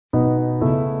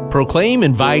Proclaim,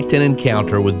 Invite, and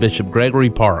Encounter with Bishop Gregory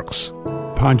Parkes.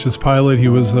 Pontius Pilate, he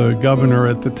was a governor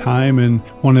at the time, and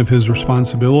one of his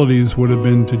responsibilities would have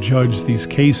been to judge these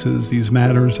cases, these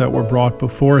matters that were brought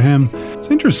before him. It's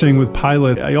interesting with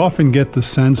Pilate, I often get the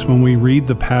sense when we read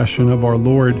the Passion of our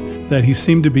Lord that he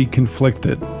seemed to be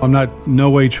conflicted. I'm not no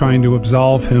way trying to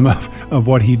absolve him of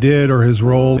what he did or his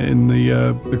role in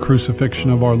the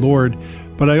crucifixion of our Lord.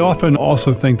 But I often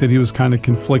also think that he was kind of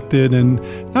conflicted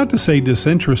and not to say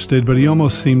disinterested, but he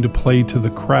almost seemed to play to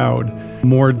the crowd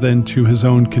more than to his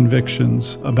own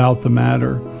convictions about the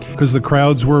matter. Because the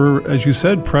crowds were, as you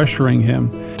said, pressuring him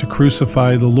to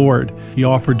crucify the Lord. He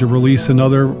offered to release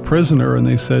another prisoner and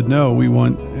they said, no, we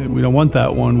don't want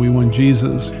that one. We want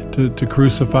Jesus to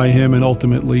crucify him, and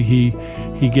ultimately he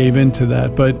gave in to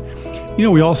that. But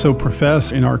we also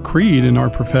profess in our creed, in our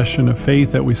profession of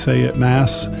faith that we say at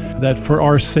Mass, that for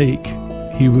our sake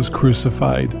he was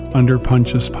crucified under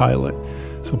Pontius Pilate.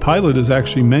 So Pilate is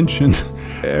actually mentioned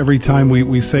every time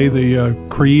we say the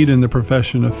creed and the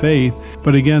profession of faith,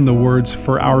 but again, the words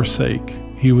for our sake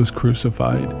he was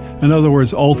crucified. In other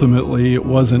words, ultimately, it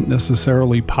wasn't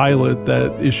necessarily Pilate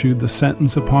that issued the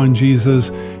sentence upon Jesus.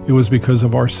 It was because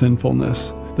of our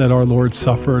sinfulness that our Lord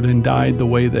suffered and died the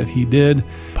way that he did.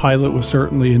 Pilate was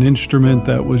certainly an instrument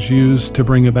that was used to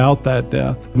bring about that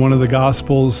death. One of the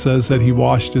Gospels says that he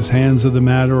washed his hands of the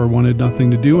matter or wanted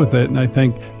nothing to do with it. And I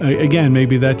think, again,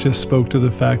 maybe that just spoke to the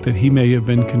fact that he may have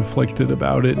been conflicted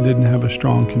about it and didn't have a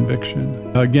strong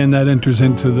conviction. Again, that enters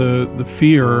into the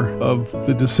fear of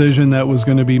the decision that was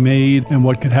going to be made and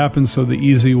what could happen. So the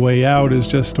easy way out is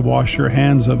just to wash your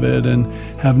hands of it and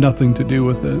have nothing to do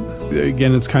with it.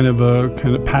 Again, it's kind of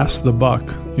pass the buck,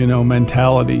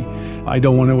 mentality. I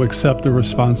don't want to accept the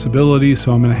responsibility,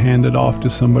 so I'm going to hand it off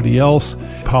to somebody else.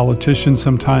 Politicians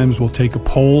sometimes will take a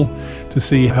poll to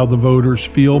see how the voters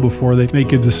feel before they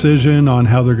make a decision on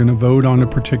how they're going to vote on a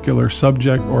particular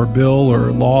subject or bill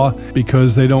or law,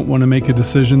 because they don't want to make a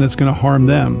decision that's going to harm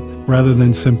them rather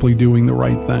than simply doing the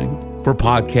right thing. For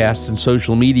podcasts and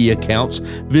social media accounts,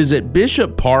 visit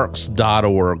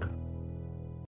bishopparkes.org.